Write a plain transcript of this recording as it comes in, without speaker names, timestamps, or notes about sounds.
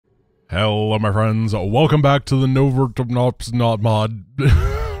Hello, my friends. Welcome back to the Novert not mod.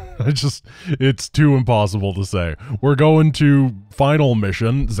 It's too impossible to say. We're going to final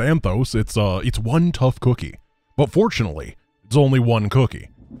mission, Xanthos. It's one tough cookie. But fortunately, it's only one cookie.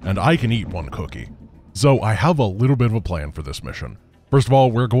 And I can eat one cookie. So I have a little bit of a plan for this mission. First of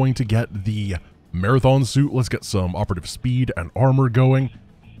all, we're going to get the marathon suit. Let's get some operative speed and armor going.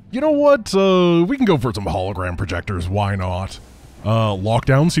 You know what? We can go for some hologram projectors. Why not?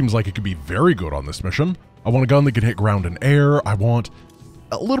 Lockdown seems like it could be very good on this mission. I want a gun that can hit ground and air. I want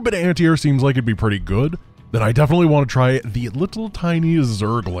a little bit of anti-air, seems like it'd be pretty good. Then I definitely want to try the little tiny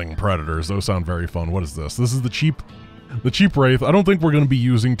Zergling Predators. Those sound very fun. What is this? This is the cheap Wraith. I don't think we're going to be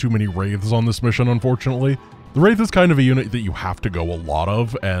using too many Wraiths on this mission, unfortunately. The Wraith is kind of a unit that you have to go a lot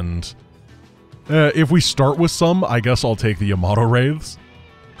of, and if we start with some, I guess I'll take the Yamato Wraiths.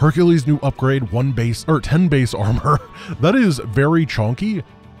 Hercules' new upgrade, 10 base armor. That is very chunky,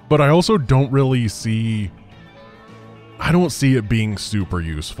 but I also don't really see... I don't see it being super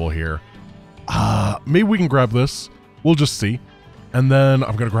useful here. Maybe we can grab this. We'll just see. And then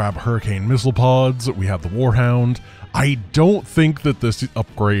I'm going to grab Hurricane Missile Pods. We have the Warhound. I don't think that this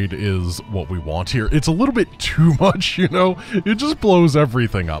upgrade is what we want here. It's a little bit too much, you know? It just blows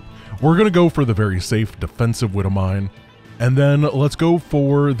everything up. We're going to go for the very safe defensive Widowmine. And then let's go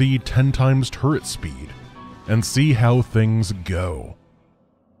for the 10 times turret speed and see how things go.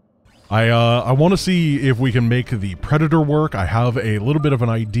 I want to see if we can make the Predator work. I have a little bit of an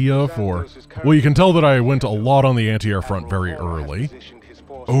idea for... Well, you can tell that I went a lot on the anti-air front very early.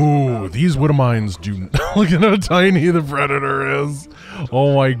 Oh, these Widowmines do... Look at how tiny the Predator is.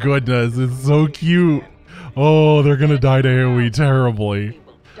 Oh my goodness, it's so cute. Oh, they're gonna die to AoE terribly.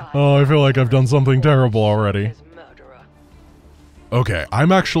 Oh, I feel like I've done something terrible already. Okay,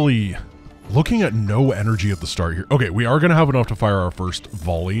 I'm actually looking at no energy at the start here. Okay, we are going to have enough to fire our first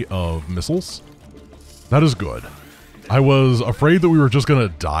volley of missiles. That is good. I was afraid that we were just going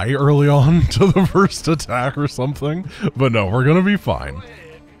to die early on to the first attack or something, but no, we're going to be fine.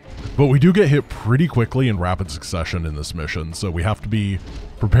 But we do get hit pretty quickly in rapid succession in this mission, so we have to be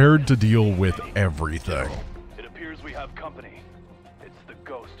prepared to deal with everything. It appears we have company. It's the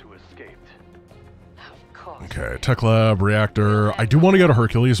ghost who escaped. Okay, Tech Lab, Reactor. I do want to get a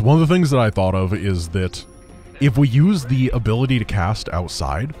Hercules. One of the things that I thought of is that if we use the ability to cast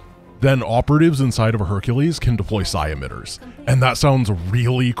outside, then operatives inside of a Hercules can deploy psi emitters. And that sounds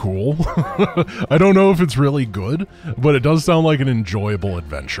really cool. I don't know if it's really good, but it does sound like an enjoyable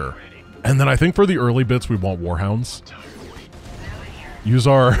adventure. And then I think for the early bits, we want Warhounds. Use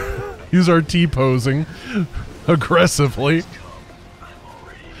our T-posing aggressively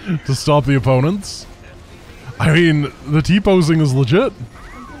to stop the opponents. I mean, the T-posing is legit.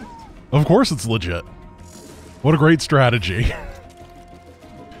 Of course it's legit. What a great strategy.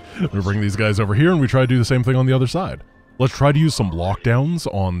 We bring these guys over here and we try to do the same thing on the other side. Let's try to use some lockdowns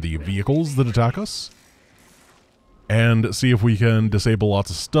on the vehicles that attack us. And see if we can disable lots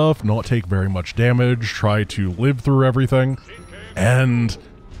of stuff, not take very much damage, try to live through everything. And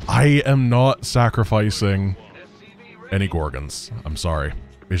I am not sacrificing any Gorgons. I'm sorry.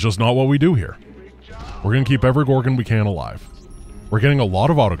 It's just not what we do here. We're going to keep every Gorgon we can alive. We're getting a lot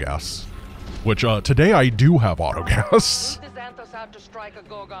of autogas, which today I do have autogas.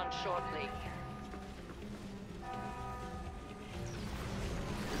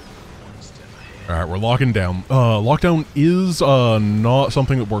 Alright, we're locking down. Lockdown is not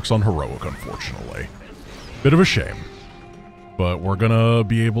something that works on Heroic, unfortunately. Bit of a shame. But we're going to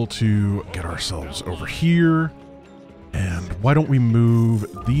be able to get ourselves over here. And why don't we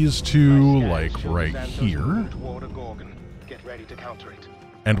move these two, like, right here?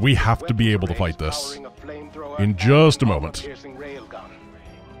 And we have to be able to fight this in just a moment.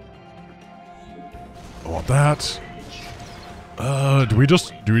 I want that. Do we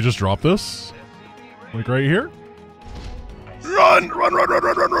just drop this? Like right here? Run! Run, run, run,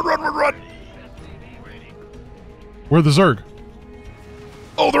 run, run, run, run, run, run! Where's the Zerg?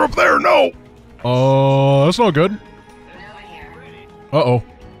 Oh, they're up there! No! That's not good. Uh-oh.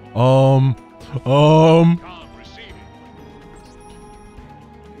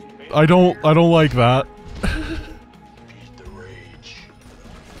 I don't like that.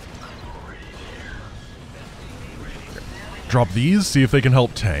 Drop these, see if they can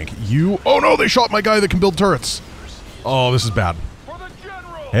help tank. Oh no, they shot my guy that can build turrets. Oh, this is bad.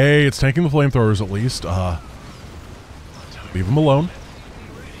 Hey, it's tanking the flamethrowers at least. Leave them alone.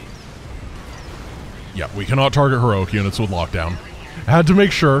 Yeah, we cannot target heroic units with lockdown. Had to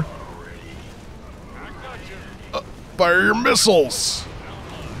make sure. Fire your missiles!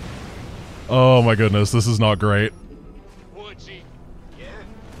 Oh my goodness, this is not great.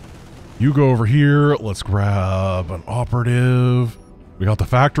 You go over here. Let's grab an operative. We got the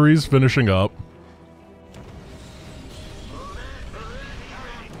factories finishing up.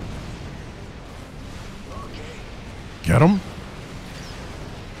 Get him.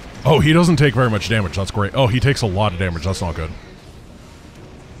 Oh, he doesn't take very much damage. That's great. Oh, he takes a lot of damage. That's not good.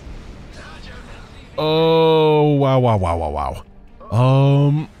 Oh, wow.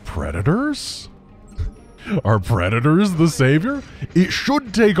 Predators? Are predators the savior? It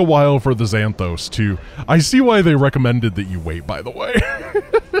should take a while for the Xanthos to... I see why they recommended that you wait, by the way.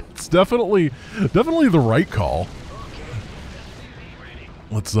 It's definitely the right call.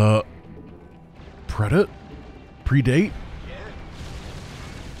 Let's, predate?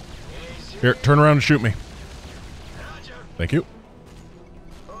 Here, turn around and shoot me. Thank you.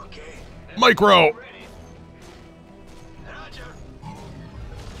 Micro!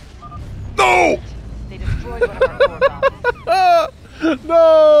 No! They destroyed one of our core bombs.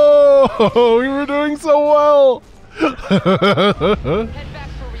 No! We were doing so well! Head back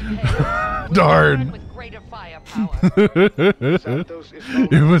for repair. We Darn. return with greater firepower.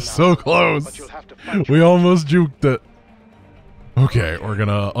 It was so close. We almost juked it. Okay, we're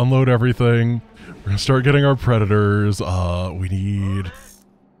gonna unload everything. We're gonna start getting our predators. We need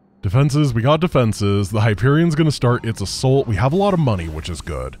defenses. We got defenses. The Hyperion's gonna start its assault. We have a lot of money, which is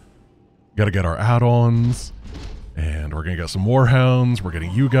good. Gotta get our add-ons. And we're gonna get some Warhounds. We're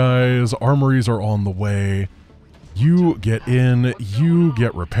getting you guys. Armories are on the way. You get in. You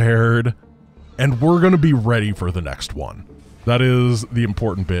get repaired. And we're gonna be ready for the next one. That is the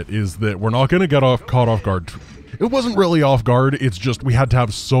important bit, is that we're not gonna get caught off guard. It wasn't really off guard, it's just we had to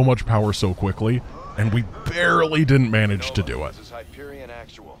have so much power so quickly, and we barely didn't manage to do it. This is Hyperion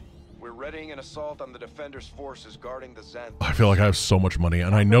Actual. We're readying an assault on the Defenders' forces guarding the Xanthos. I feel like I have so much money,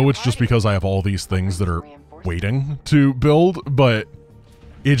 and I know it's just because I have all these things that are waiting to build, but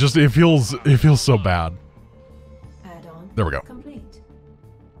it feels so bad. There we go.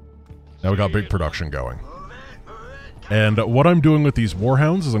 Now we got big production going. And what I'm doing with these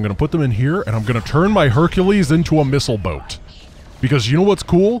Warhounds is I'm going to put them in here, and I'm going to turn my Hercules into a missile boat. Because you know what's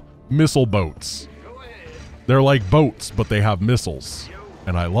cool? Missile boats. They're like boats, but they have missiles.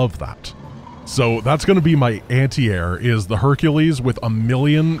 And I love that. So that's going to be my anti-air, is the Hercules with a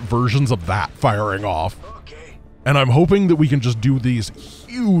million versions of that firing off. And I'm hoping that we can just do these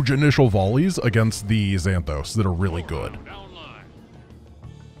huge initial volleys against the Xanthos that are really good.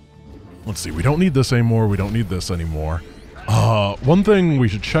 Let's see, we don't need this anymore, we don't need this anymore. One thing we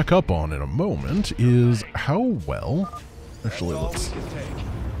should check up on in a moment is how well... Actually, let's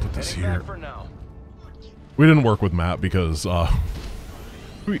put this here. We didn't work with Matt because,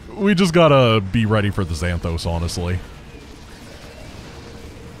 we just gotta be ready for the Xanthos, honestly.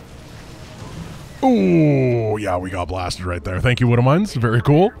 Ooh, yeah, we got blasted right there. Thank you, Widowmines. Very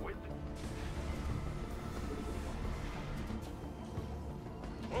cool.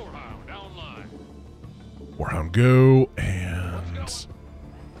 Warhound go, and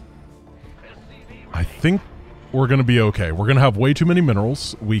I think we're going to be okay. We're going to have way too many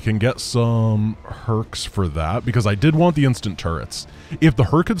minerals. We can get some Hercs for that, because I did want the instant turrets. If the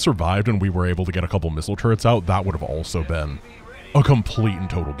Herc had survived and we were able to get a couple missile turrets out, that would have also been a complete and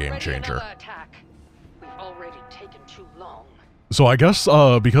total game changer. So I guess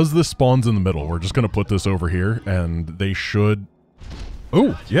because this spawns in the middle, we're just going to put this over here, and they should...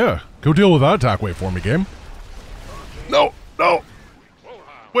 Oh, yeah. Go deal with that attack wave for me, game. No, no.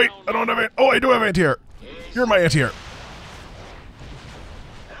 Wait, I don't have it. Oh, I do have anti-air. You're my anti-air.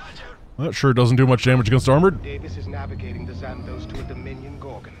 That sure doesn't do much damage against armored. Davis is navigating the Xanthos to a Dominion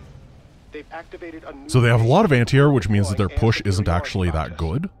Gorgon. They've activated a new... So they have a lot of anti-air, which means that their push isn't actually that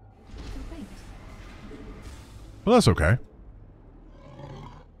good. Well, that's okay.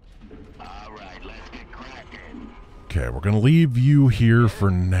 Okay, we're going to leave you here for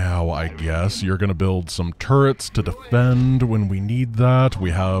now, I guess. You're going to build some turrets to defend when we need that. We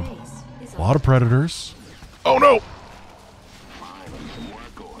have a lot of predators. Oh, no!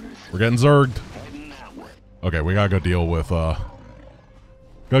 We're getting zerged. Okay, we gotta go deal with,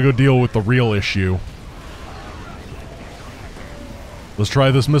 the real issue. Let's try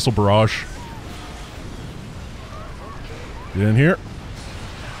this missile barrage. Get in here.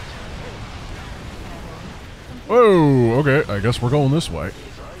 Whoa, okay, I guess we're going this way.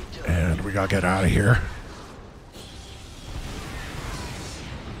 And we gotta get out of here.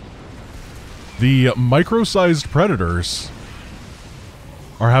 The micro-sized predators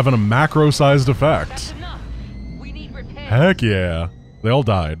are having a macro-sized effect. Heck yeah. They all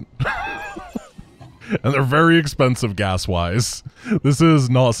died. And they're very expensive gas-wise. This is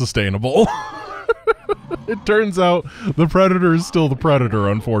not sustainable. It turns out the Predator is still the Predator,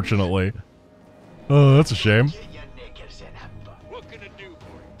 unfortunately. Oh, that's a shame.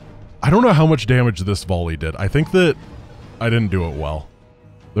 I don't know how much damage this volley did. I think that I didn't do it well.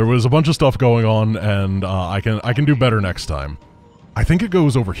 There was a bunch of stuff going on, and I can do better next time. I think it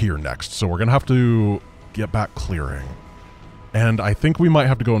goes over here next, so we're gonna have to get back clearing. And I think we might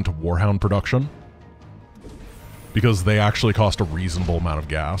have to go into Warhound production, because they actually cost a reasonable amount of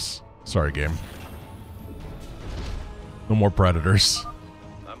gas. Sorry, game. No more Predators.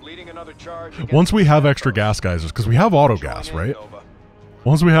 I'm leading another charge. Once we have extra gas geysers, because we have auto gas, right?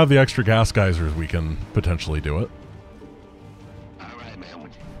 Once we have the extra gas geysers, we can potentially do it.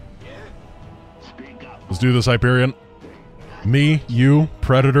 Let's do this, Hyperion. Me, you,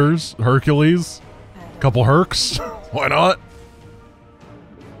 Predators, Hercules, couple Hercs. Why not?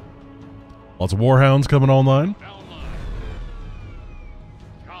 Lots of Warhounds coming online.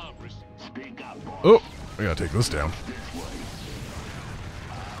 Oh, I gotta take this down.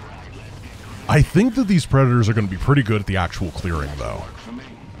 I think that these Predators are going to be pretty good at the actual clearing, though.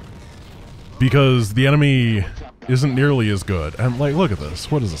 Because the enemy isn't nearly as good. And, like, look at this.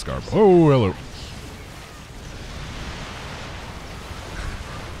 What is this garbage? Oh, hello.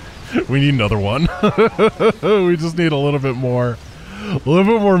 We need another one. We just need a little bit more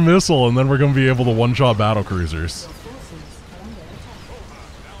missile, and then we're going to be able to one-shot battle cruisers.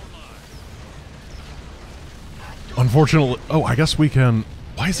 Unfortunately, oh, I guess we can.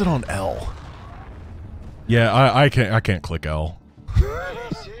 Why is it on L? Yeah, I can't click L.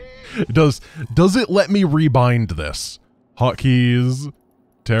 Does it let me rebind this? Hotkeys,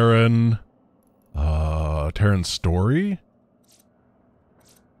 Terran, Terran story?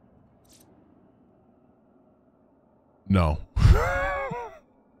 No.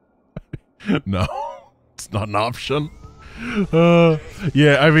 No. It's not an option.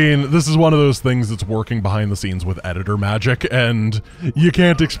 Yeah, I mean, this is one of those things that's working behind the scenes with editor magic, and you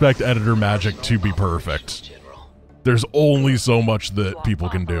can't expect editor magic to be perfect. There's only so much that people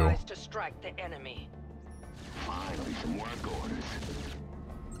can do.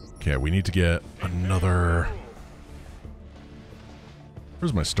 Okay, we need to get another...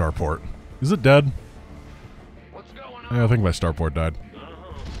 Where's my starport? Is it dead? Yeah, I think my starport died.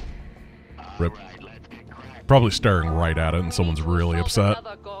 Rip. Probably staring right at it, and someone's really upset.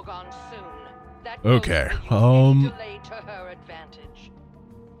 Okay, Warhound.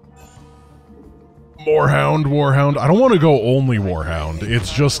 I don't want to go only Warhound.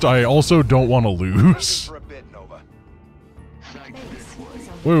 It's just I also don't want to lose.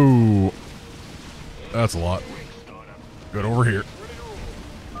 Whoa. That's a lot. Good over here.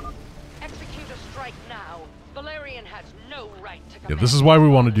 Yeah, this is why we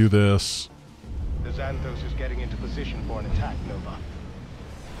want to do this. The Xanthos is getting into position for an attack, Nova.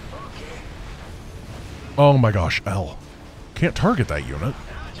 Oh my gosh, L. Can't target that unit.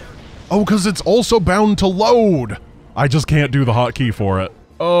 Oh, because it's also bound to load. I just can't do the hotkey for it.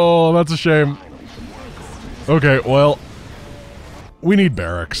 Oh, that's a shame. Okay, well, we need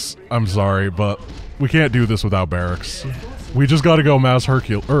barracks. I'm sorry, but we can't do this without barracks. We just got to go mass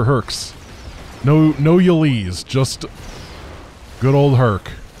Hercs. No Ulysses, just good old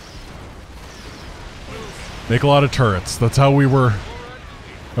Herc. Make a lot of turrets. That's how we were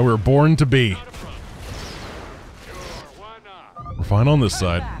born to be. We're fine on this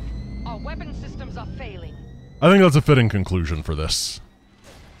side. Our weapon systems are failing. I think that's a fitting conclusion for this.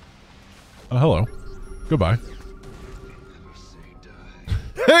 Hello. Goodbye.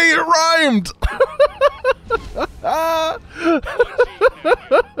 Hey, it rhymed!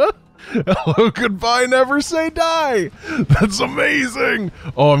 Hello, goodbye, never say die! That's amazing!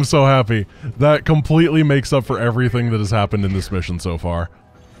 Oh, I'm so happy. That completely makes up for everything that has happened in this mission so far.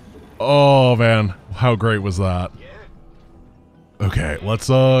 Oh, man. How great was that? Okay, let's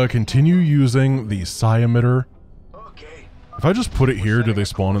continue using the psi emitter. If I just put it here, do they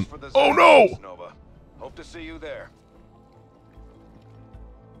spawn in? Oh, no! Hope to see you there.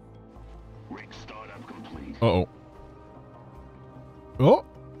 Uh-oh. Oh!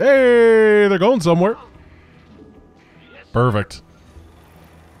 Hey, they're going somewhere. Perfect.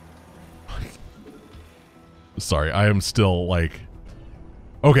 Sorry, I am still like...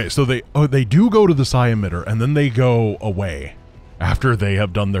 Okay, so they do go to the psi emitter, and then they go away after they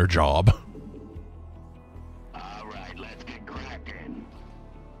have done their job. Alright, let's get cracking.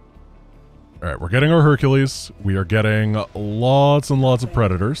 Alright, we're getting our Hercules. We are getting lots and lots of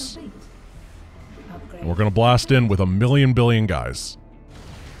Predators. And we're gonna blast in with a billion guys.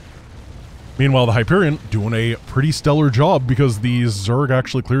 Meanwhile, the Hyperion doing a pretty stellar job because these Zerg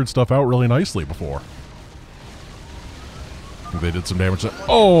actually cleared stuff out really nicely before. They did some damage.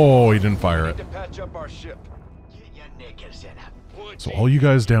 Oh, he didn't fire it. To patch up our ship. So all you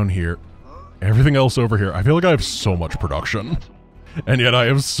guys down here, everything else over here. I feel like I have so much production, and yet I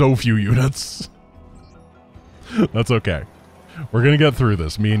have so few units. That's okay. We're gonna get through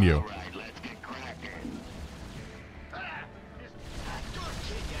this, me and you.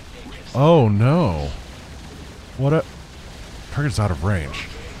 Oh no. What a... Target's out of range.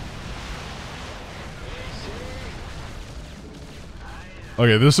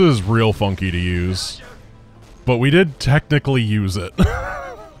 Okay, this is real funky to use. But we did technically use it.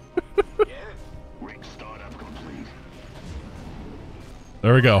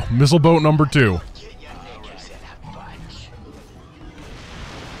 There we go. Missile boat number 2.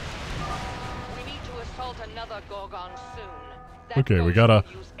 Okay, we gotta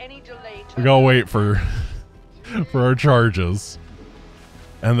wait for our charges.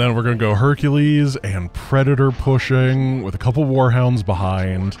 And then we're gonna go Hercules and Predator pushing with a couple Warhounds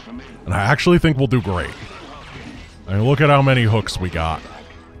behind. And I actually think we'll do great. I mean, look at how many hooks we got.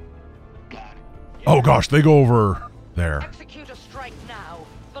 Oh gosh, they go over there. Execute a strike now.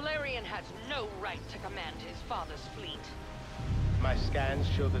 Valerian has no right to command his father's fleet. My scans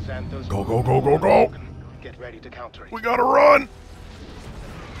show the Xanthos. Go, go, go, go, go! Get ready to counter it. We gotta run!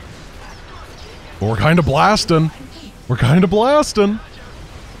 But we're kinda blasting. We're kinda blasting.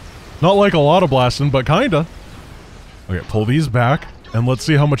 Not like a lot of blasting, but kinda. Okay, pull these back, and let's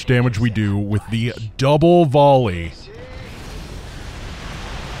see how much damage we do with the double volley.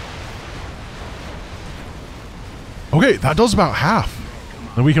 Okay, that does about half.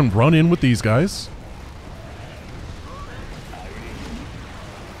 Then we can run in with these guys.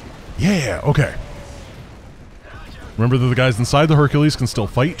 Yeah, okay. Remember that the guys inside the Hercules can still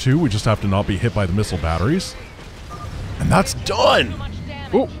fight too. We just have to not be hit by the missile batteries. And that's done!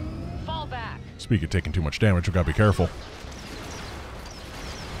 Oh! Speaking of taking too much damage, we gotta be careful.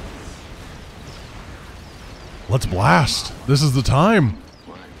 Let's blast! This is the time!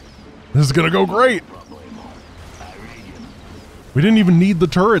 This is gonna go great! We didn't even need the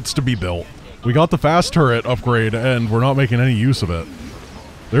turrets to be built. We got the fast turret upgrade, and we're not making any use of it.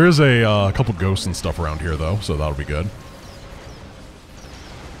 There is a couple ghosts and stuff around here, though, so that'll be good.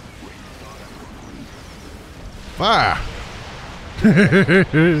 Ah!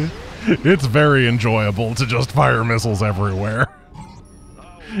 It's very enjoyable to just fire missiles everywhere.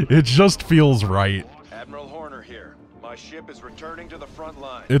 It just feels right. Admiral Horner here. My ship is returning to the front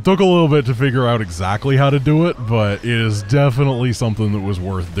line. It took a little bit to figure out exactly how to do it, but it is definitely something that was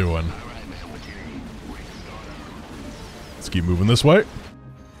worth doing. Let's keep moving this way.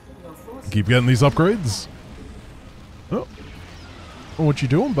 Keep getting these upgrades. Oh. Oh, what you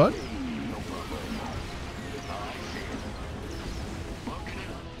doing, bud?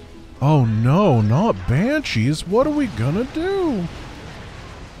 Oh no, not Banshees. What are we gonna do?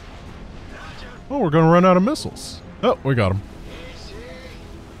 Oh, we're gonna run out of missiles. Oh, we got them.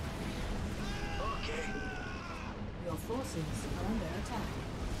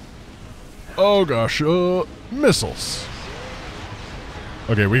 Oh gosh, missiles.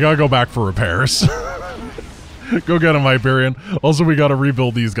 Okay, we gotta go back for repairs. Go get him, Hyperion. Also, we gotta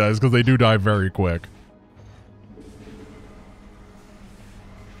rebuild these guys because they do die very quick.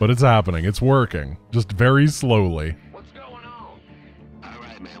 But it's happening. It's working. Just very slowly. What's going on? All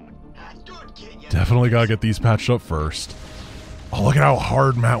right, man. Definitely gotta get these patched up first. Oh, look at how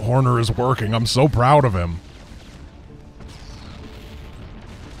hard Matt Horner is working. I'm so proud of him.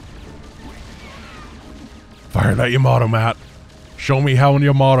 Fire that Yamato, Matt. Show me how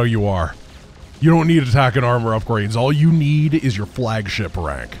Yamato you are. You don't need attack and armor upgrades. All you need is your flagship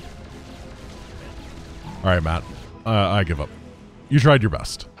rank. Alright, Matt. I give up. You tried your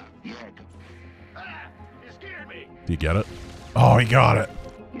best. Do you get it? Oh, he got it.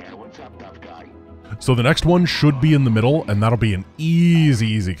 Yeah, what's up, tough guy? So the next one should be in the middle, and that'll be an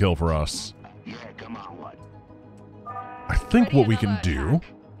easy kill for us. Yeah, come on, what? I think what we can do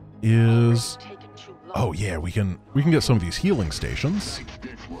is... Oh yeah, we can get some of these healing stations.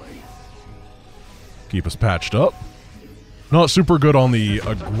 Keep us patched up. Not super good on the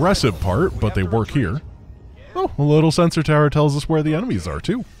aggressive part, but they work here. Oh, a little sensor tower tells us where the enemies are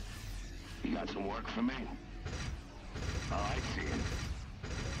too. You got some work for me? Oh, I see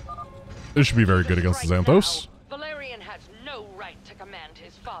it. This should be very good against the Xanthos. Valerian has no right to command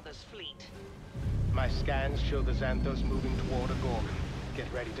his father's fleet. My scans show the Xanthos moving toward a Gorgon. Get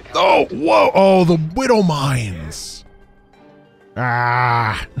ready to counter. Oh, whoa! Oh, the Widow Mines!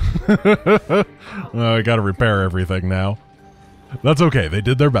 Ah! Oh, I gotta repair everything now. That's okay, they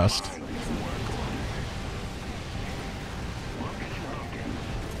did their best.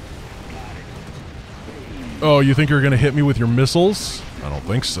 Oh, you think you're gonna hit me with your missiles? I don't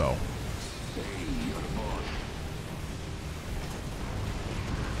think so.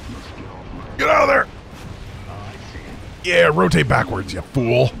 Get out of there! Yeah, rotate backwards, you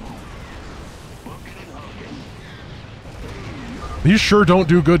fool. These sure don't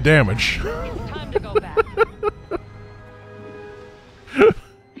do good damage. Time to go back.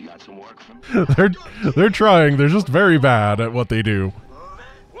 You got some work for me? They're trying. They're just very bad at what they do.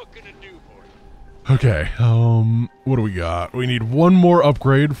 What can I do for you? Okay, what do we got? We need one more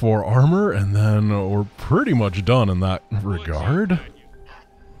upgrade for armor, and then we're pretty much done in that regard.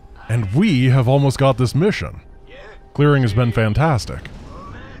 And we have almost got this mission. Clearing has been fantastic.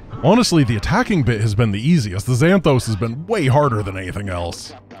 Honestly, the attacking bit has been the easiest. The Xanthos has been way harder than anything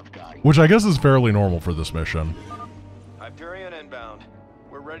else, which I guess is fairly normal for this mission. Hyperion inbound.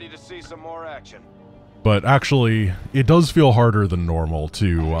 We're ready to see some more action. But actually, it does feel harder than normal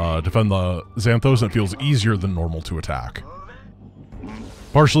to defend the Xanthos, and it feels easier than normal to attack.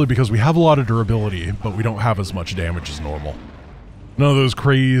 Partially because we have a lot of durability, but we don't have as much damage as normal. None of those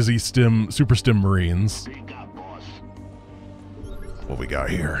crazy super stim marines. What we got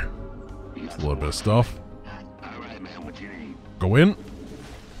here? Just a little bit of stuff. Alright, man, what you need? Go in. Yeah,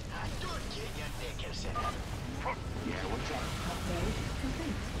 what's up?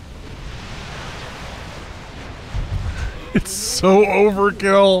 It's so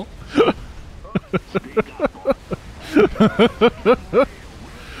overkill.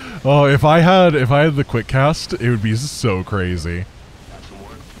 Oh, if I had the quick cast, it would be so crazy.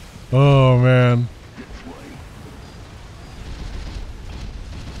 Oh man.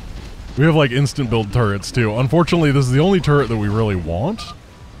 We have like instant build turrets too. Unfortunately, this is the only turret that we really want.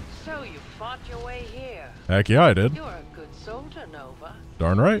 So you fought your way here. Heck yeah, I did. You're a good soldier, Nova.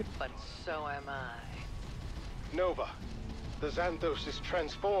 Darn right. But so am I. Nova, the Xanthos is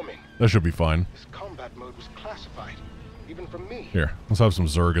transforming. That should be fine. This combat mode was classified, even from me. Here, let's have some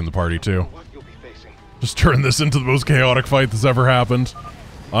Zerg in the party too. What you'll be facing. Just turn this into the most chaotic fight that's ever happened.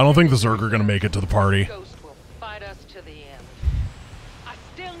 I don't think the Zerg are gonna make it to the party. Ghost will fight us to the end. I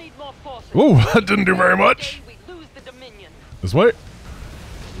still need more forces. Ooh, that didn't do very much. We lose the Dominion. This way.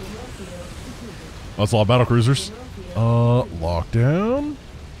 That's a lot of battle cruisers. Lockdown.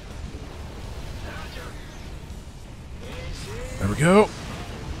 There we go.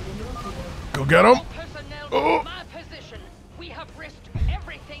 Go get him. Personnel Oh. to my position. We have risked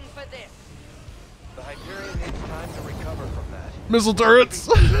everything for this. The Hyperion needs time to recover from that. Missile turrets.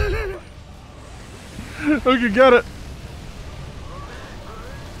 Okay, get it.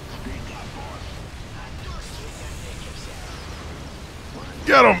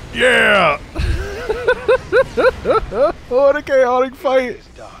 Get him! Yeah! What a chaotic fight!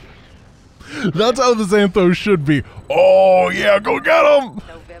 That's how the Xanthos should be. Oh yeah, go get him!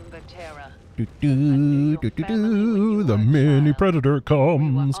 November Terror. The mini predator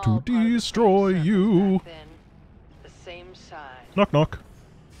comes to destroy you. Then, the same side. Knock knock.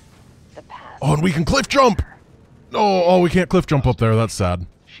 The past. Oh, and we can cliff jump. Oh, we can't cliff jump up there. That's sad.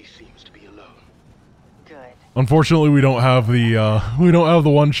 She seems to be alone. Good. Unfortunately, we don't have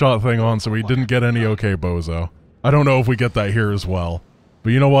the one-shot thing on, so we didn't get any OK Bozo. I don't know if we get that here as well.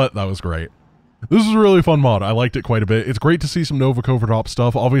 But you know what? That was great. This is a really fun mod. I liked it quite a bit. It's great to see some Nova Covert Ops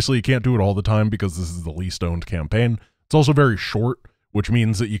stuff. Obviously, you can't do it all the time because this is the least owned campaign. It's also very short, which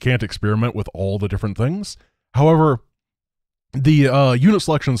means that you can't experiment with all the different things. However, the unit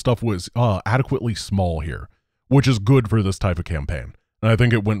selection stuff was adequately small here, which is good for this type of campaign. And I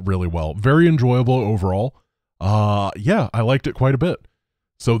think it went really well. Very enjoyable overall. Yeah, I liked it quite a bit.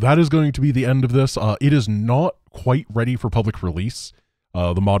 So that is going to be the end of this. It is not quite ready for public release.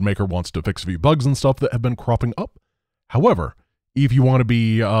 The mod maker wants to fix a few bugs and stuff that have been cropping up. However, if you want to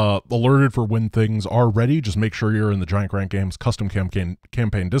be alerted for when things are ready, just make sure you're in the Giant Grant Games custom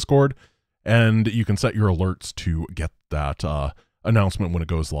campaign Discord, and you can set your alerts to get that announcement when it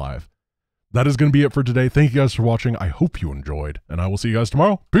goes live. That is going to be it for today. Thank you guys for watching. I hope you enjoyed, and I will see you guys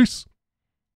tomorrow. Peace!